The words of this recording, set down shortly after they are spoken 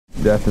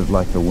Death is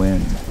like the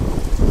wind,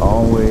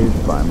 always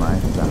by my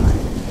side.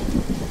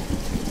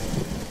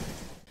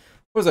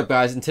 What's up,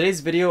 guys? In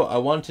today's video, I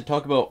wanted to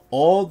talk about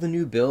all the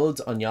new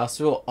builds on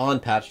Yasuo on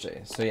patch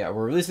day. So yeah,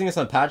 we're releasing this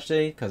on patch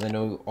day because I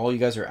know all you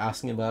guys are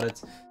asking about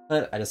it,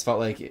 but I just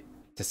felt like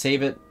to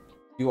save it,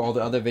 do all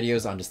the other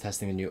videos on just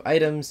testing the new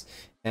items,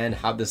 and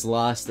have this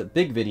last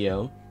big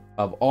video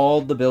of all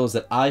the builds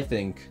that I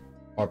think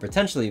are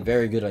potentially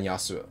very good on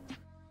Yasuo.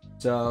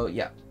 So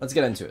yeah, let's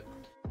get into it.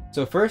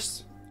 So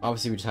first,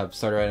 obviously we just have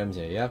starter items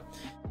here, yeah?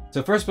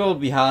 So first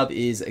build we have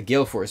is a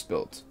Gale Force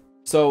build.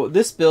 So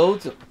this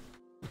build,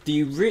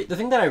 the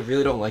thing that I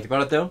really don't like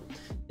about it though,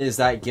 is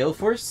that Gale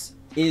Force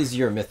is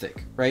your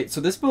mythic, right? So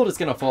this build is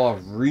going to fall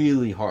off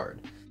really hard.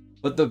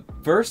 But the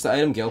first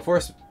item, Gale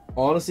Force,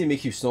 honestly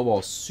makes you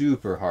snowball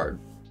super hard,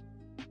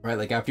 right?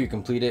 Like after you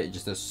complete it, it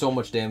just does so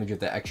much damage with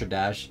the extra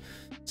dash.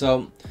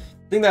 So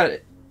the thing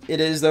that it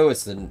is though,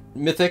 it's the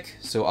mythic,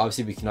 so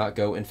obviously we cannot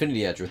go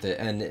Infinity Edge with it.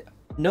 And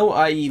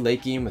no IE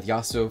late game with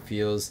Yasuo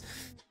feels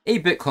a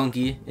bit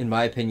clunky in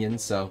my opinion,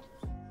 so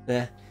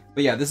But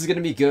yeah, this is going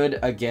to be good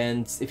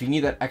against, if you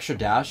need that extra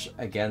dash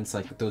against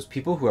like those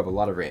people who have a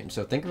lot of range.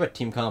 So think of a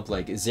team comp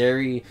like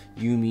Zeri,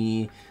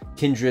 Yuumi,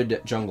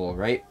 Kindred jungle,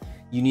 right?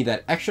 You need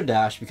that extra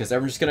dash because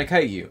everyone's just going to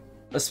kite you,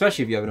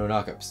 especially if you have no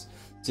knockups.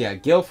 So yeah,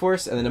 Gale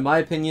Force, and then in my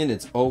opinion,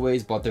 it's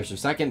always Bloodthirster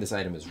second. This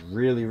item is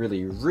really,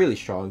 really, really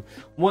strong.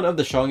 One of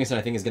the strongest, and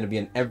I think is going to be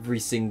in every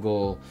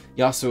single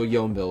Yasuo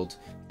Yone build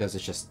because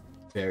it's just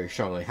very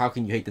strong. Like, how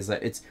can you hate this?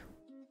 It's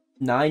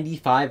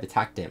 95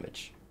 attack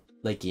damage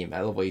late game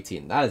at level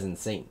 18. That is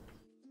insane,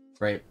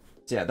 right?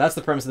 So yeah, that's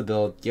the premise of the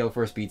build. Gale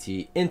Force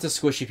BT into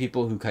squishy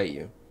people who kite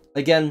you.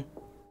 Again,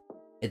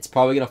 it's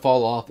probably going to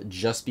fall off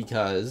just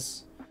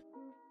because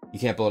you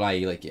can't build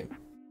IE late game.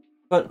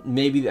 But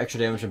maybe the extra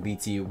damage from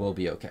BT will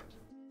be okay.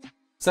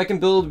 Second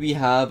build we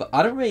have,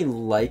 I don't really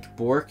like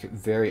Bork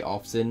very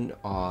often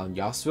on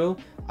Yasuo.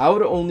 I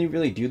would only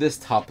really do this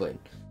top lane.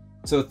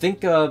 So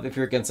think of if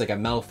you're against like a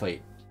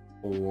Malphite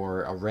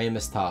or a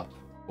Ramus top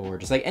or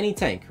just like any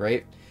tank,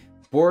 right?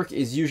 Bork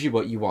is usually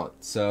what you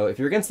want. So if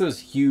you're against those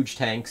huge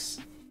tanks,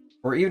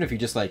 or even if you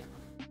just like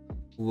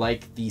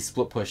the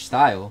split push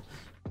style,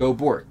 go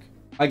Bork.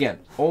 Again,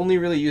 only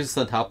really use this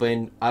on top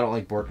lane. I don't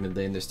like Bork mid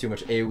lane. There's too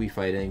much AoE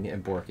fighting,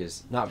 and Bork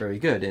is not very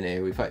good in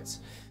AoE fights.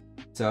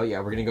 So yeah,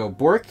 we're gonna go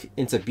Bork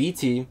into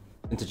BT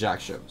into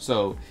Jaxo.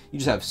 So you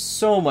just have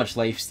so much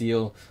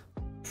lifesteal,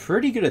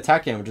 pretty good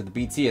attack damage with the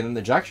BT, and then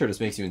the Jaxo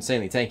just makes you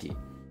insanely tanky.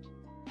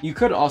 You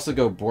could also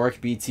go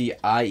Bork, BT,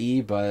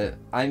 IE, but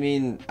I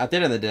mean, at the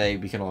end of the day,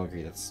 we can all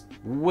agree that's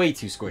way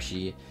too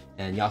squishy,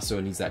 and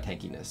Yasuo needs that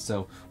tankiness.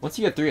 So once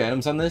you get 3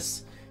 items on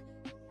this,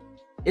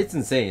 it's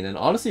insane. And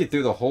honestly,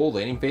 through the whole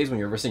laning phase when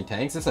you're versing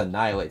tanks, this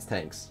annihilates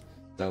tanks.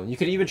 So you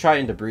could even try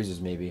it into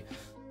bruisers maybe,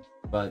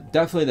 but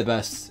definitely the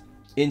best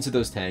into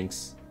those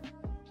tanks.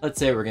 Let's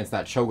say we're against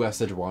that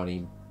Cho'Gath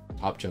Sejuani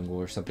top jungle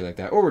or something like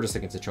that, or we're just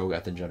against a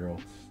Cho'Gath in general.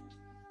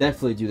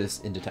 Definitely do this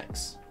into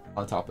tanks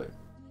on top lane.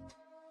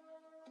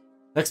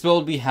 Next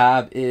build we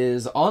have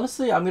is,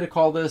 honestly, I'm going to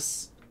call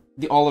this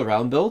the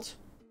all-around build.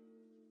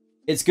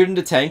 It's good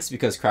into tanks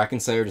because Kraken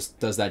Slayer just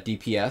does that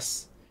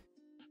DPS.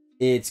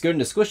 It's good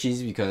into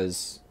squishies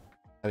because,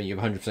 I mean, you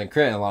have 100%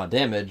 crit and a lot of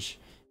damage,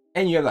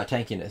 and you have that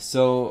tankiness.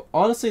 So,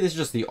 honestly, this is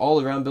just the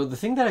all-around build. The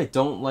thing that I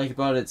don't like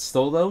about it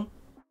still, though,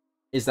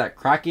 is that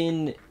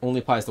Kraken only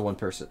applies to one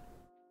person.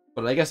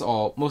 But I guess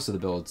most of the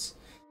builds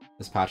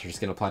this patch are just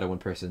going to apply to one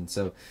person.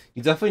 So,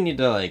 you definitely need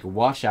to, like,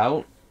 watch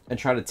out and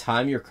try to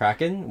time your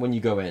Kraken when you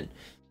go in.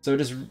 So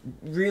just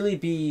really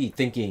be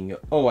thinking,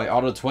 oh, I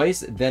auto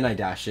twice, then I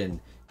dash in,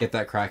 get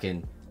that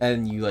Kraken,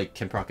 and you like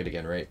can proc it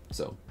again, right?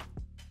 So,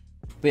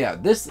 but yeah,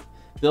 this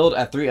build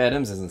at 3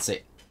 items is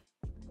insane.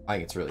 I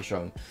think it's really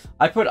strong.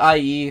 I put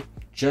IE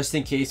just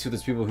in case for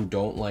those people who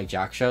don't like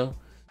Jaxo,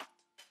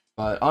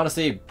 but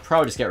honestly,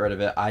 probably just get rid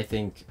of it. I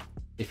think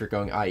if you're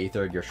going IE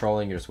third, you're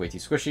trolling, you're just way too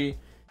squishy.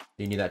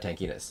 You need that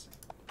tankiness.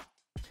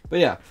 But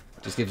yeah,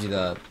 just gives you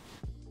the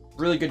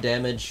really good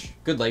damage,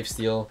 good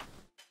lifesteal.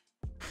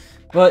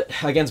 But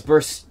against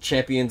burst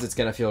champions, it's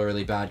gonna feel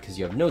really bad because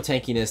you have no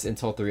tankiness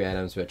until 3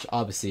 items, which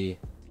obviously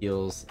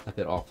feels a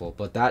bit awful.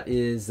 But that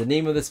is the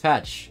name of this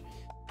patch.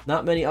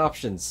 Not many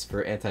options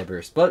for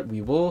anti-burst, but we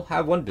will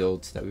have one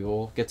build that we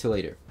will get to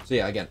later. So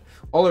yeah, again,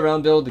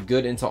 all-around build,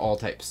 good into all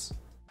types.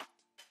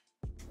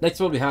 Next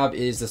build we have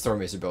is the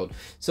Stormracer build.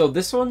 So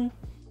this one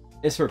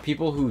is for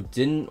people who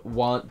didn't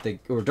want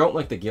or don't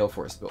like the Gale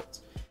Force build.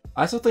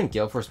 I still think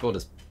Gale Force build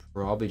is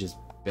probably just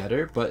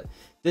better, but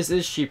this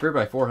is cheaper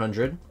by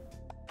 400,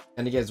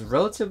 and it gets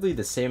relatively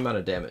the same amount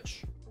of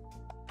damage,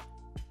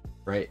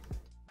 right?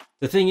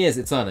 The thing is,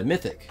 it's not a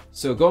mythic,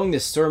 so going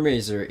this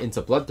Stormracer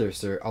into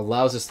Bloodthirster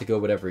allows us to go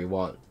whatever we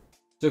want.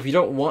 So if you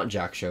don't want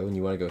Jaxo and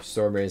you want to go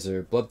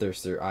Stormracer,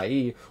 Bloodthirster,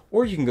 IE,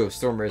 or you can go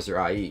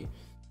Stormracer, IE.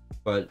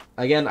 But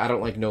again, I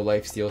don't like no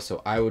lifesteal,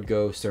 so I would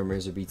go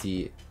Stormracer,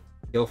 BT,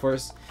 Gale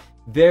Force.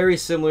 Very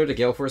similar to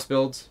Gale Force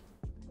builds,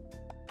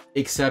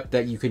 except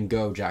that you can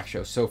go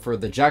Jaxo. So for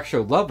the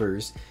Jaxo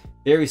lovers,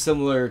 very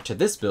similar to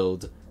this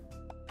build,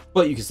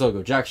 But you can still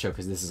go Jack Show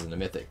because this isn't a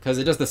mythic. Because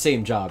it does the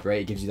same job,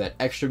 right? It gives you that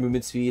extra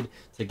movement speed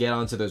to get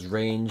onto those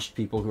ranged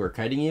people who are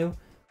kiting you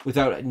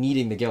without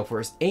needing the Gale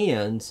Force.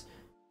 And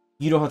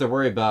you don't have to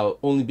worry about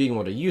only being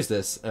able to use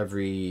this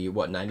every,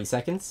 what, 90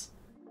 seconds?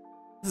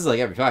 This is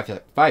like every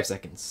 5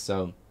 seconds.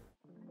 So,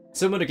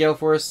 similar to Gale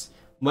Force,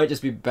 might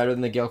just be better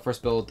than the Gale Force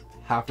build.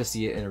 Have to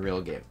see it in a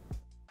real game.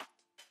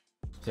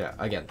 So yeah,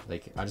 again,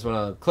 like, I just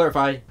want to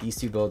clarify, these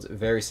two builds are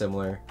very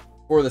similar.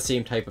 For the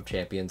same type of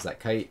champions that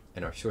kite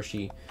and are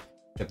squishy.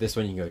 Except this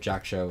one you can go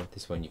Jack Show,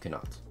 this one you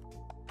cannot.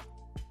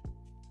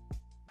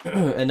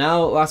 And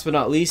now, last but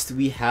not least,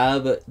 we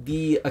have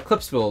the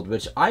Eclipse build,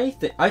 which I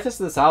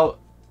tested this out,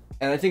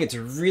 and I think it's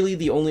really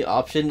the only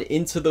option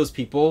into those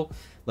people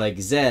like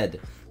Zed,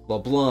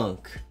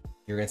 LeBlanc,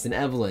 you're against an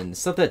Evelyn,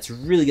 stuff that's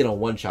really gonna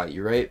one-shot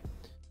you, right?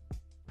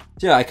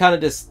 So yeah, I kind of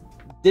just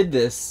did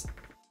this.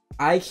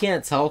 I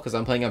can't tell because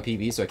I'm playing on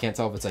PB, so I can't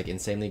tell if it's like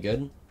insanely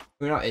good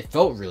or not. It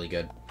felt really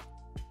good.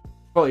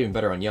 Probably even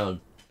better on Yone.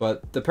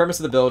 But the premise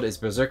of the build is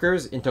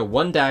Berserkers into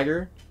 1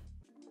 dagger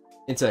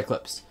into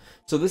Eclipse.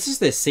 So this is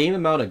the same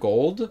amount of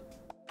gold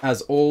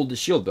as old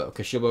Shield Bow,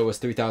 because Shield Bow was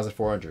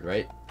 3,400,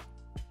 right?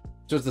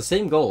 So it's the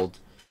same gold.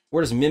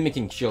 We're just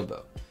mimicking Shield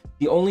Bow.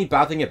 The only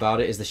bad thing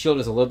about it is the shield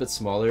is a little bit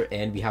smaller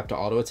and we have to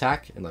auto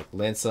attack and like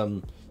land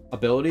some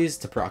abilities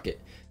to proc it.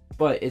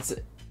 But it's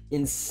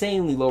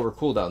insanely lower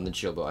cooldown than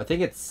Shield Bow. I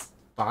think it's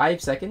 5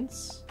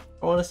 seconds,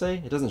 I want to say.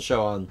 It doesn't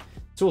show on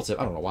tooltip,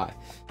 I don't know why.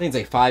 I think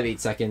it's like 5-8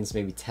 seconds,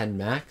 maybe 10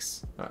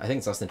 max. I think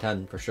it's less than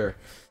 10 for sure.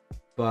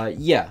 But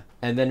yeah,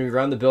 and then we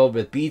run the build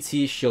with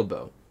BT Shield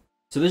Bow.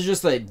 So this is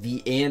just like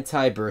the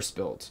anti-burst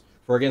build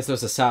for against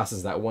those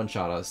assassins that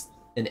one-shot us,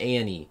 and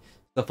Annie,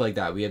 stuff like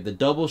that. We have the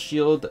double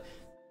shield,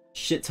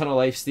 shit ton of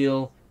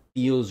lifesteal,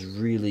 feels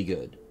really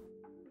good.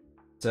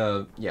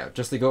 So yeah,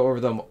 just to go over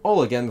them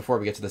all again before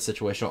we get to the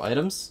situational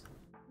items.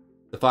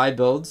 The 5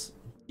 builds: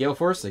 Gale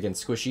Force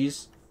against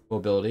squishies,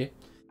 mobility.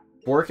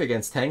 Bork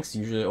against tanks,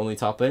 usually only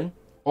top lane.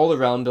 All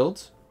around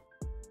build,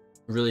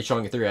 really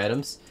showing you 3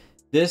 items.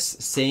 This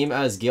same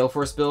as Gale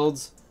Force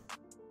builds,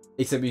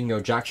 except you can go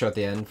Jack Show at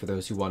the end for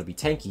those who want to be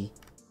tanky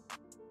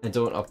and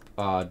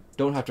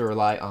don't have to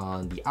rely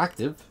on the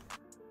active.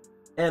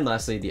 And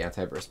lastly, the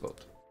anti-burst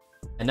build.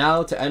 And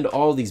now to end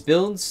all these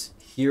builds,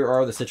 here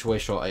are the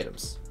situational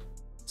items.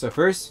 So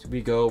first we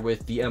go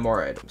with the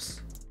MR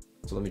items.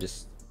 So let me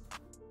just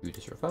do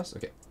this real fast.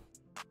 Okay,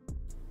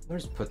 let me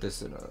just put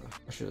this in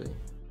actually.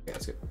 Okay,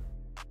 that's good.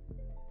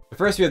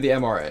 First, we have the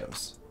MR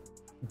items.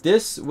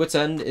 This Wit's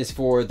End is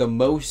for the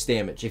most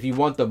damage. If you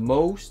want the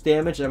most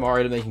damage MR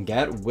item they can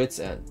get, Wit's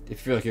End. If you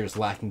feel like you're just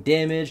lacking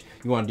damage,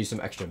 you want to do some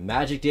extra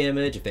magic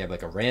damage, if they have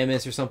like a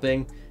Rammus or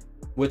something,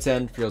 Wit's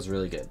End feels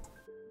really good.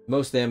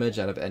 Most damage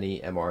out of any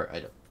MR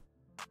item.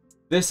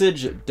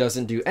 Visage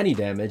doesn't do any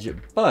damage,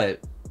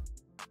 but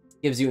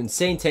gives you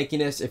insane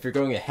tankiness. If you're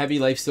going a heavy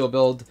lifesteal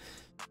build,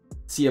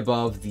 see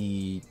above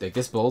the, like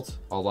this build,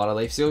 a lot of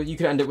lifesteal, you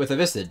can end it with a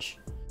Visage.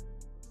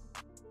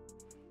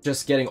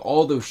 Just getting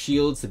all those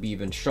shields to be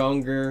even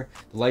stronger,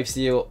 the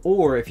lifesteal,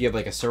 or if you have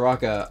like a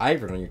Soraka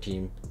Ivern on your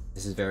team,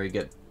 this is very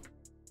good.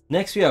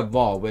 Next we have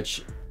Maul,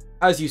 which,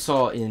 as you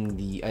saw in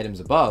the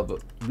items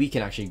above, we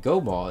can actually go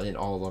Maul in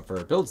all of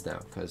our builds now,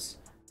 because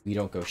we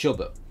don't go Shield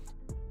Bow.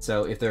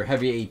 So if they're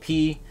heavy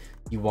AP,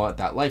 you want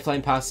that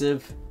lifeline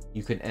passive,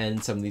 you can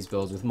end some of these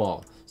builds with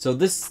Maul. So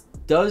this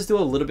does do a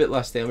little bit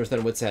less damage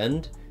than Wit's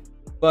End,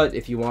 but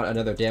if you want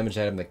another damage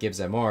item that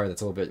gives MR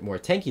that's a little bit more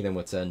tanky than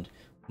Wit's End,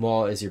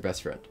 Maul is your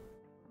best friend.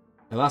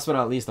 And last but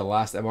not least, the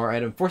last MR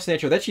item, Force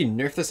Nature. They actually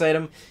nerfed this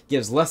item,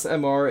 gives less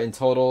MR in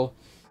total.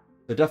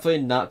 They're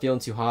definitely not feeling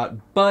too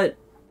hot, but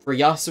for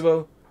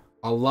Yasuo,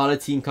 a lot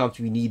of team comps,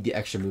 we need the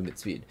extra movement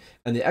speed.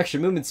 And the extra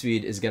movement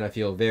speed is going to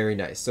feel very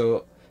nice.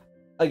 So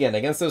again,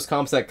 against those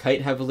comps that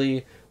kite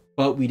heavily,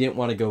 but we didn't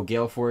want to go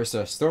Gale Force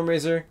or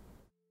Stormrazor,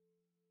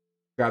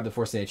 grab the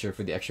Force Nature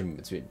for the extra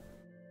movement speed.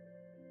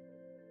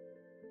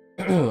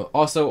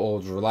 Also,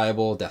 old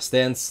reliable Death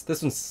Stance.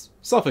 This one's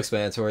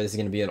self-explanatory. This is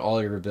going to be in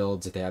all your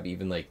builds if they have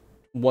even like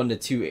 1 to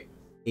 2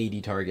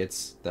 AD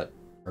targets that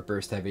are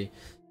burst heavy.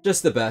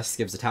 Just the best,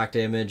 gives attack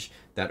damage,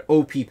 that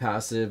OP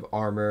passive,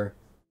 armor.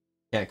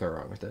 Can't go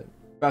wrong with it.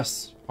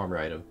 Best armor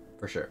item,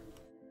 for sure.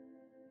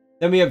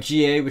 Then we have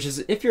GA, which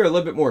is if you're a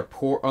little bit more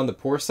poor on the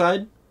poor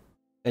side,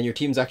 and your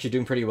team's actually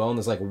doing pretty well, and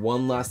there's like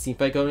one last team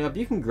fight going up,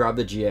 you can grab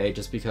the GA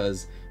just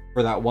because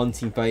for that one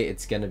team fight,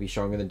 it's going to be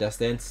stronger than Death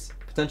Stance,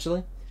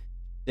 potentially.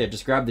 Yeah,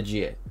 just grab the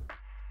GA.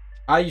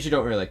 I usually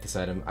don't really like this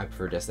item. I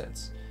prefer Death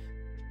Stance.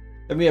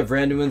 Then we have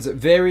random ones.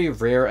 Very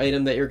rare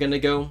item that you're going to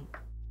go.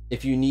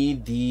 If you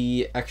need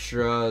the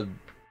extra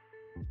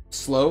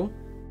slow,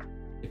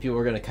 if people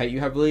are going to kite you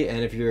heavily, and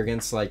if you're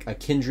against like a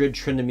Kindred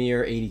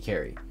Tryndamere 80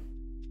 carry.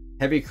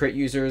 Heavy crit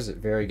users,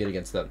 very good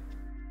against them.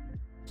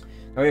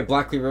 Now we have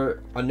Black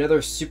Cleaver, another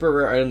super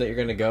rare item that you're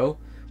going to go.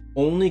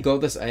 Only go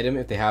this item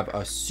if they have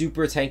a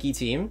super tanky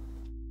team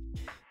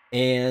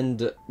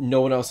and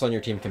no one else on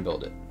your team can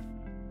build it.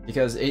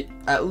 Because it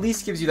at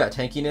least gives you that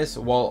tankiness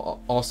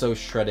while also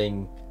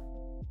shredding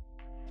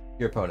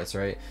your opponents,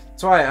 right?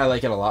 That's why I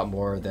like it a lot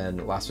more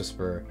than Last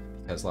Whisper,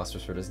 because Last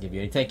Whisper doesn't give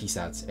you any tanky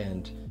stats,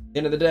 and at the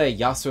end of the day,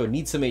 Yasuo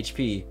needs some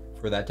HP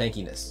for that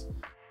tankiness.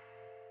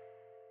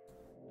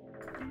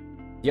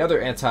 The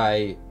other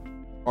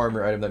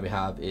anti-armor item that we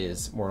have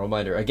is Mortal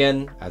Minder.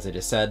 Again, as I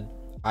just said,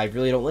 I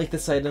really don't like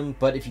this item,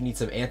 but if you need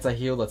some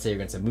anti-heal, let's say you're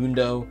against a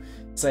Mundo,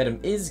 this item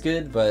is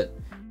good, but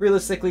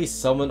realistically,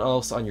 someone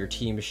else on your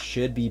team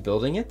should be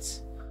building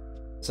it.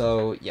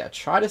 So yeah,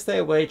 try to stay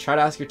away, try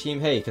to ask your team,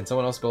 hey, can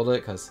someone else build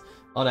it? Because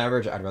on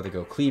average, I'd rather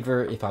go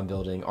Cleaver if I'm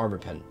building Armor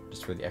Pen,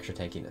 just for the extra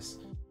tankiness.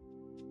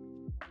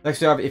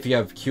 Next we have,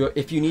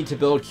 if you need to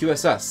build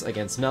QSS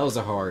against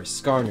Malzahar,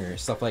 Skarner,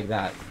 stuff like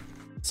that,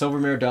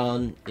 Silvermere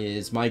Dawn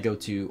is my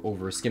go-to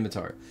over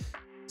Scimitar.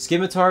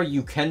 Scimitar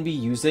you can be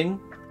using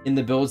in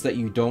the builds that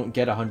you don't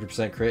get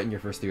 100% crit in your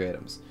first 3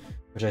 items,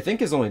 which I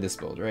think is only this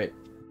build, right?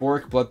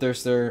 Bork,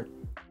 Bloodthirster,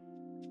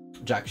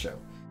 Jackshow.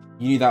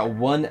 You need that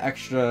one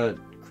extra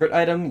crit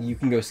item, you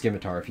can go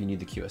Scimitar if you need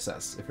the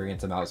QSS, if you're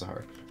against a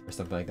Malzahar or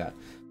something like that.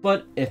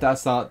 But if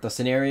that's not the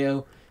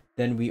scenario,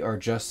 then we are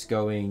just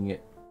going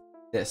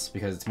this,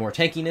 because it's more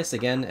tankiness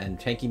again, and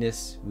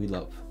tankiness we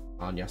love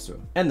on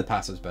Yasuo. And the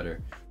passive's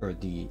better, or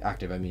the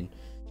active, I mean,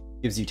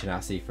 gives you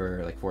tenacity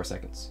for like 4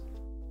 seconds,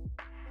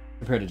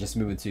 compared to just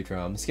moving to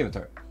from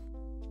Scimitar.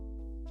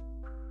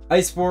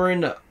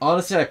 Iceborne,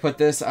 honestly, I put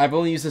this, I've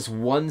only used this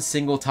one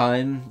single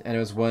time, and it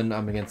was when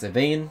I'm against a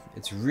Vayne.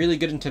 It's really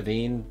good into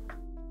Vayne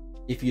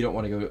if you don't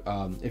want to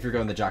go, if you're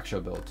going the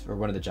Jackshow build, or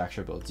one of the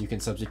Jackshow builds. You can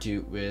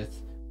substitute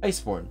with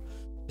Iceborne.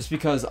 Just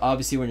because,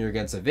 obviously, when you're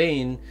against a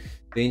Vayne,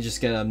 Vayne's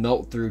just gonna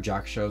melt through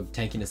Jackshow,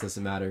 tankiness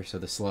doesn't matter, so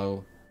the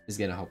slow is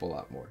gonna help a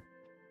lot more.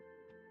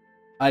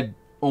 I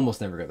almost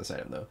never go this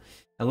item, though.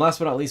 And last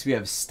but not least, we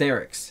have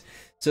Sterix.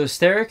 So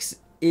Sterix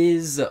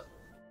is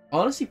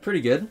honestly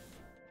pretty good,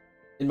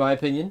 in my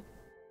opinion,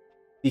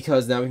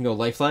 because now we can go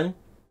Lifeline,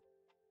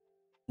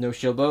 no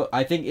Shield Bow.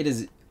 I think it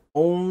is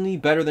only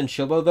better than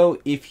Shield Bow, though,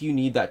 if you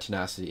need that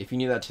tenacity. If you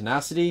need that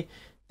tenacity,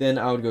 then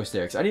I would go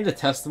Sterix. I need to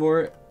test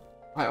more.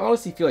 I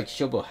honestly feel like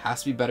Shield Bow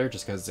has to be better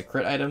just because it's a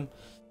crit item.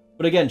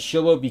 But again,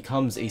 Shield Bow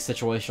becomes a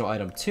situational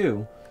item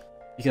too,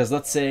 because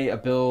let's say a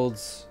build,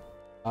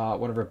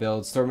 one of our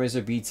builds,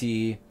 Stormrazor,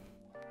 BT,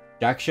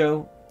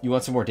 Jackshow, you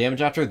want some more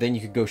damage after, then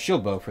you could go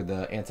Shield Bow for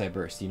the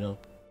anti-burst, you know?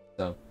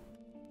 So,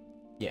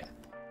 yeah.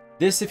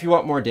 This if you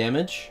want more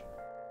damage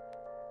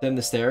than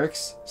the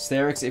Sterix.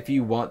 Sterix if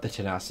you want the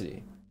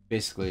tenacity,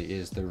 basically,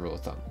 is the rule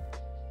of thumb.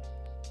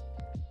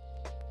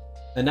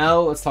 And now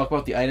let's talk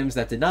about the items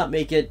that did not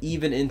make it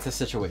even into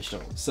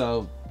situational.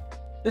 So,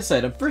 this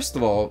item, first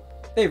of all,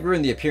 they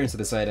ruined the appearance of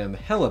this item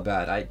hella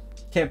bad. I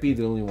can't be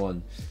the only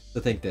one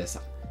to think this.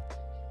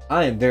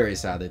 I am very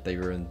sad that they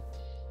ruined.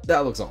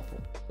 That looks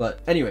awful. But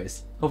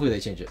anyways, hopefully they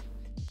change it.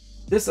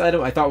 This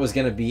item I thought was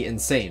going to be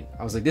insane.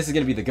 I was like, this is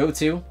going to be the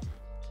go-to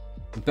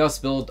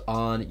best build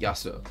on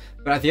Yasuo.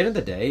 But at the end of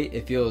the day,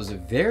 it feels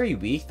very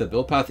weak. The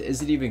build path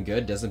isn't even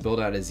good. Doesn't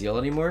build out a Zeal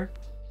anymore.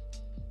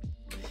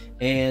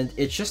 And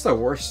it's just a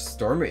worse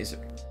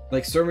Stormrazor.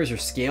 Like, Stormrazor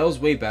scales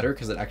way better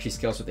because it actually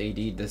scales with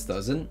AD. This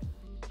doesn't.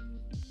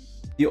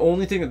 The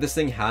only thing that this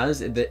thing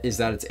has is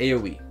that it's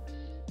AoE.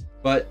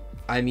 But,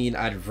 I mean,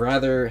 I'd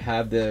rather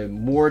have the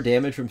more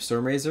damage from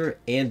Stormrazor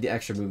and the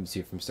extra movement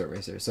speed from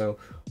Stormrazor. So,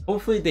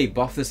 hopefully they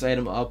buff this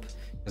item up,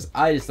 because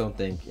I just don't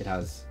think it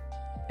has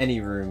any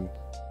room,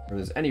 or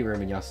there's any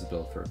room in Yasuo's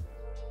build for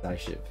Static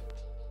Shiv.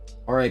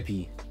 RIP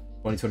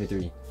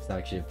 2023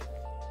 Static Shiv.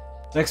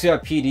 Next we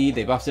have PD.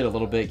 They buffed it a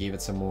little bit, gave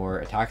it some more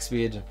attack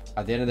speed.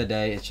 At the end of the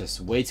day, it's just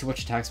way too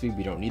much attack speed.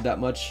 We don't need that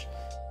much.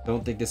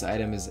 Don't think this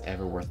item is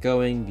ever worth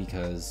going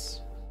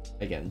because,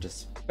 again,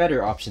 just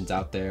better options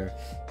out there.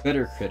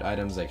 Better crit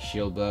items like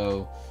Shield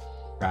Bow,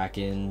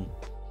 Kraken,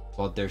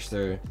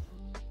 Bloodthirster.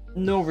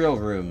 No real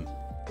room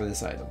for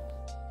this item.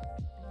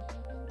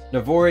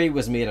 Navori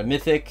was made a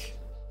mythic.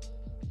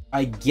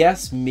 I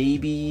guess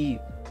maybe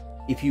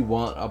if you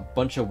want a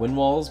bunch of win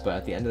walls, but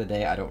at the end of the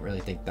day, I don't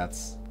really think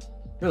that's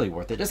really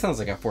worth it. It sounds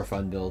like a for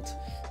fun build.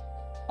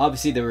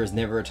 Obviously, there was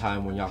never a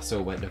time when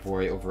Yasuo went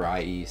Navori over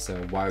IE, so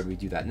why would we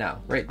do that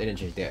now, right? They didn't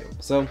change the item.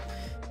 So,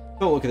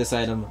 don't look at this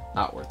item,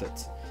 not worth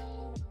it.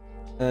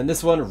 And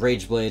this one,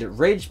 Rageblade.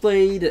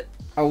 Rageblade,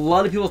 a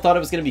lot of people thought it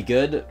was going to be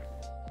good,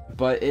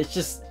 but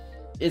it's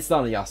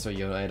not a Yasuo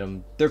Yone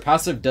item. Their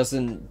passive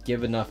doesn't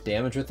give enough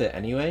damage with it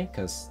anyway,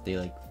 because they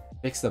like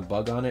fixed a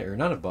bug on it, or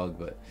not a bug,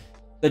 but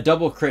the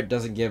double crit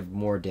doesn't give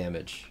more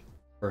damage,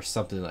 or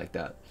something like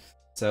that.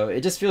 So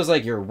it just feels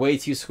like you're way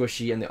too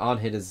squishy, and the on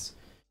hit is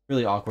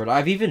really awkward.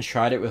 I've even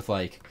tried it with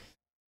like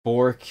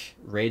Bork,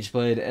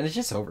 Rageblade, and it's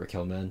just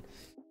overkill, man.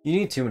 You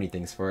need too many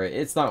things for it.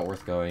 It's not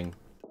worth going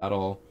at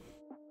all.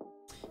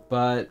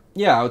 But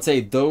yeah, I would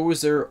say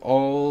those are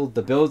all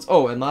the builds.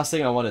 Oh, and last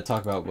thing I want to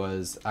talk about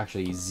was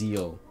actually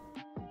Zeal.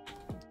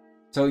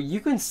 So you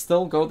can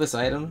still go this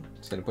item.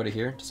 Just gonna put it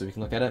here just so we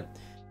can look at it.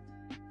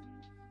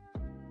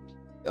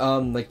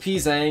 Like P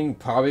Zhang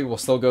probably will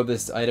still go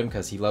this item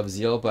because he loves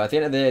Zeal, but at the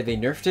end of the day, they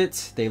nerfed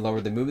it, they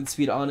lowered the movement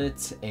speed on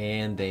it,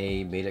 and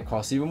they made it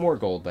cost even more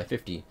gold by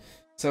 50.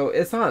 So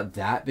it's not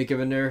that big of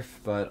a nerf,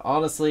 but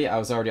honestly, I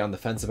was already on the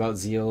fence about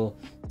Zeal.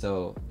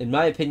 So in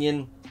my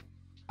opinion,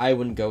 I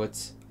wouldn't go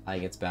it. I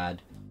think it's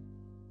bad.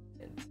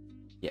 And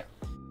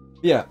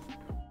yeah.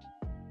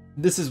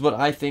 This is what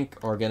I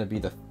think are going to be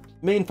the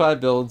main 5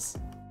 builds.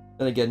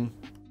 And again,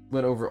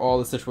 went over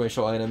all the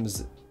situational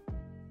items.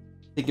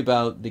 Think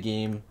about the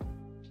game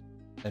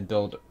and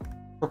build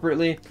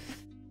appropriately.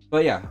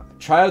 But yeah,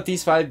 try out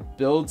these 5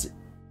 builds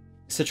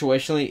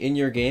situationally in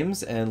your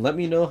games and let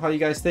me know how you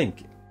guys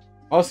think.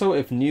 Also,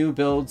 if new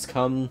builds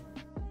come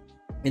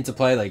into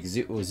play, like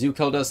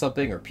Zuko does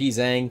something, or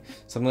P-Zang,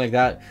 something like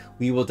that,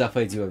 we will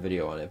definitely do a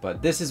video on it.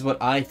 But this is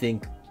what I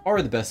think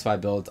are the best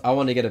 5 builds. I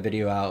want to get a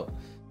video out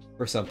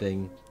or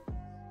something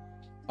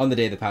on the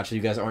day of the patch so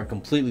you guys aren't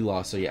completely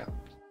lost. So yeah,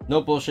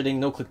 no bullshitting,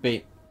 no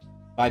clickbait.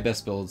 5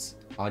 best builds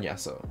on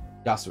Yasuo.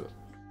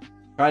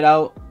 Try it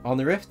out on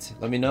the Rift.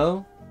 Let me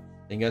know.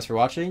 Thank you guys for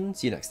watching.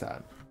 See you next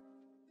time.